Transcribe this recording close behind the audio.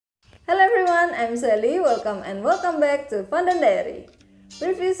Hello everyone, I'm Sally. Welcome back to Fondant Diary.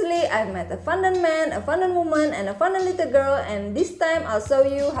 Previously, I've met a fondant man, a fondant woman, and a fondant little girl, and this time I'll show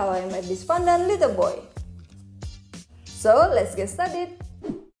you how I met this fondant little boy. So let's get started.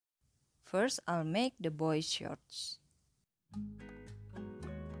 First, I'll make the boy's shorts.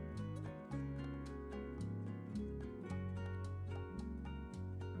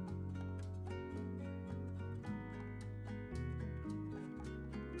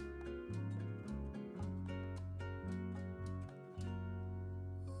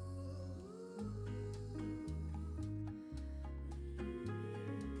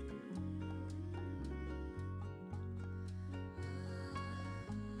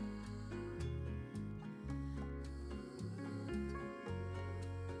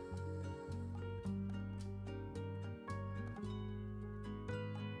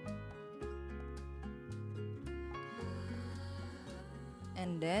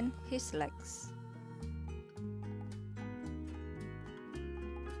 And then his legs.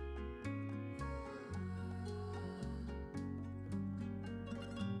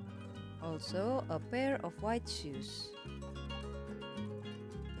 Also a pair of white shoes.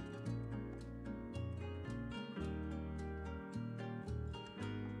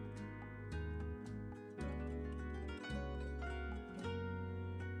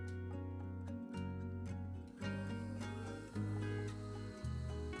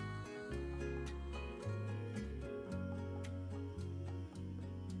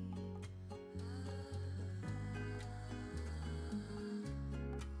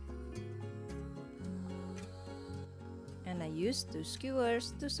 And I used two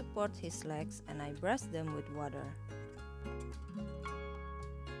skewers to support his legs, and I brushed them with water.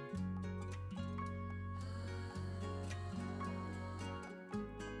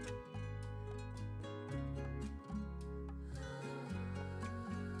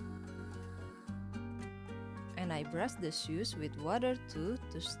 And I brushed the shoes with water too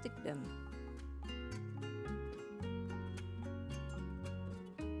to stick them.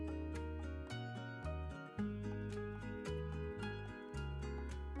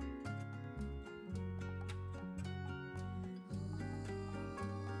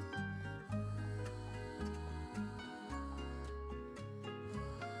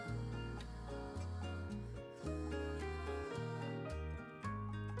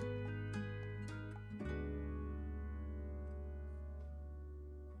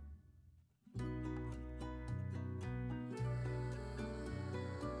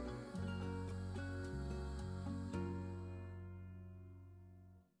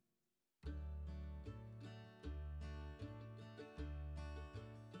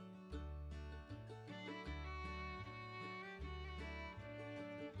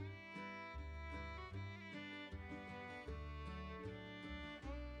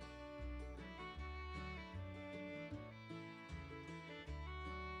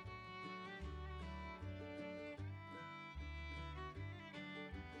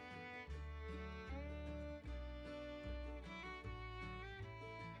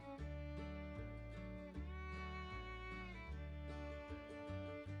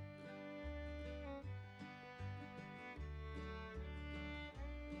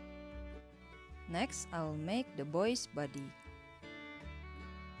 Next, I will make the boy's body.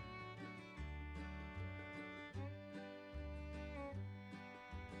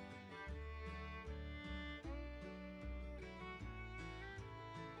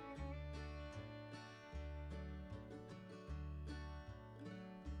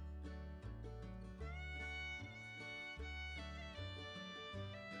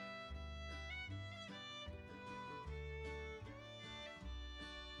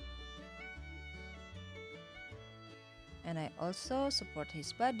 And I also support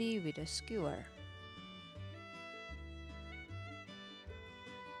his body with a skewer.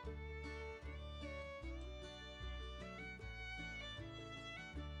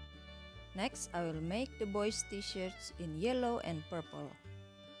 Next, I will make the boys' t-shirts in yellow and purple.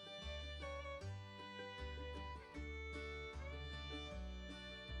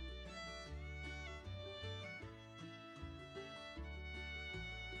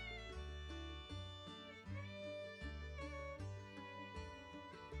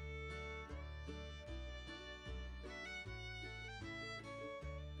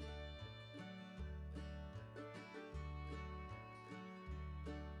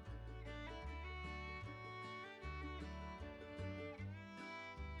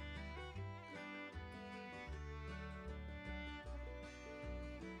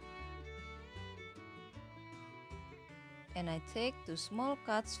 And I take 2 small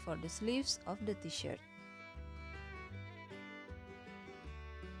cuts for the sleeves of the t-shirt.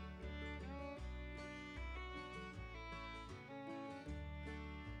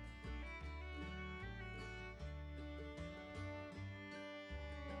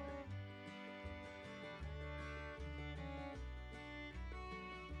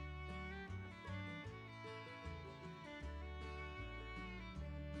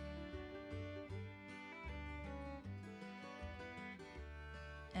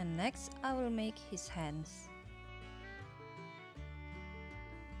 And next I will make his hands.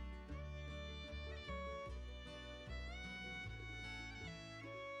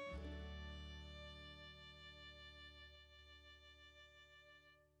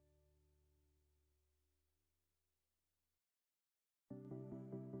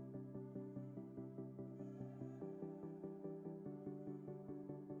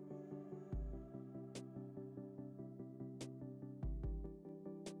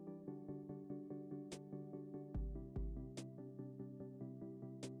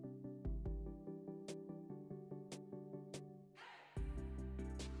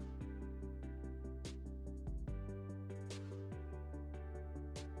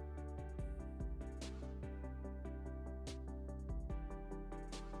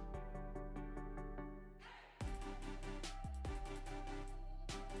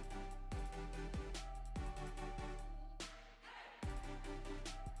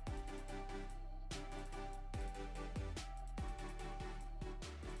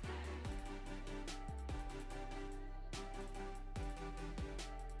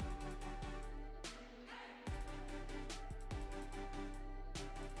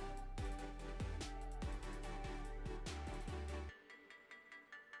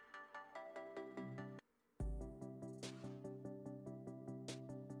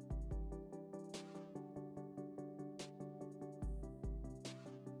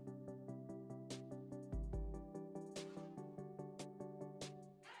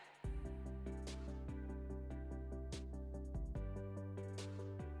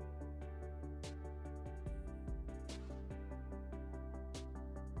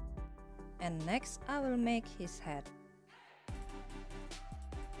 And next I will make his head.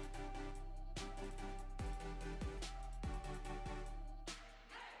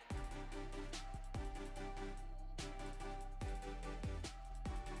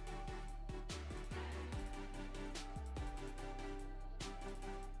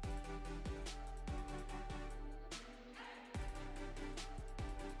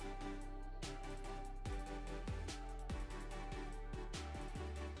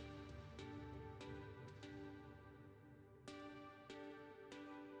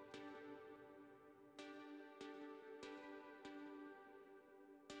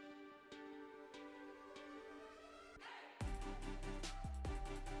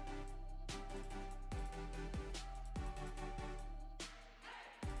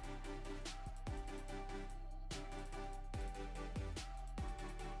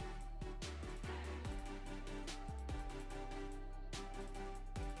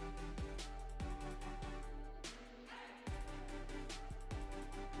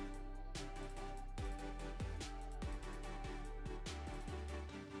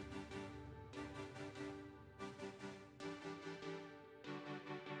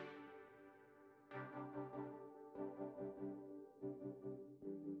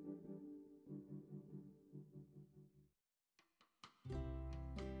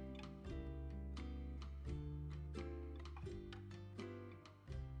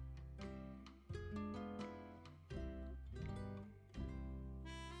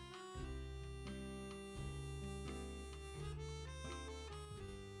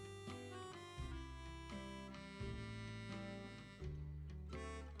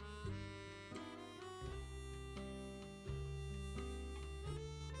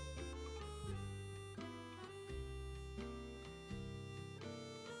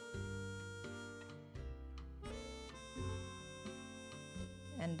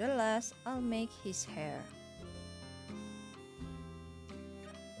 And the last, I'll make his hair.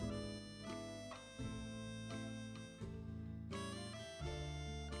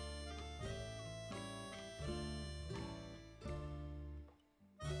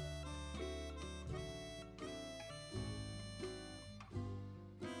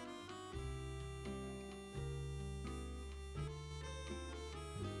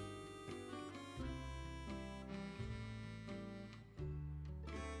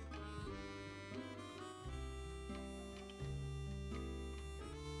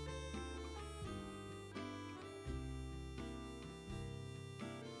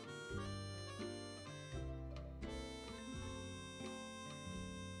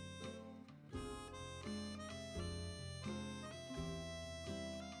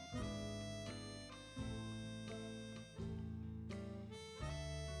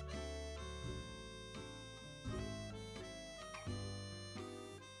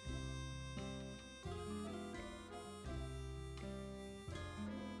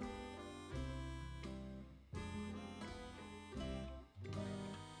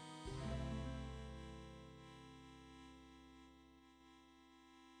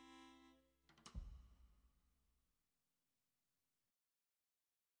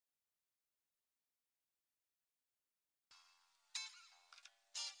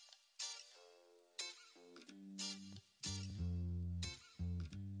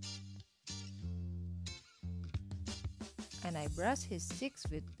 and I brush his cheeks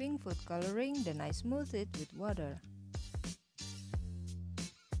with pink food coloring, then I smooth it with water.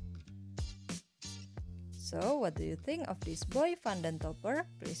 So, what do you think of this boy fondant topper?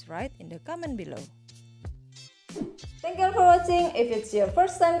 Please write in the comment below. Thank you for watching. If it's your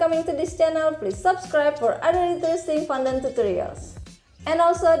first time coming to this channel, please subscribe for other interesting fondant tutorials. And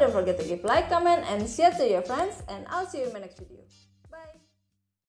also don't forget to give like, comment, and share to your friends, and I'll see you in my next video.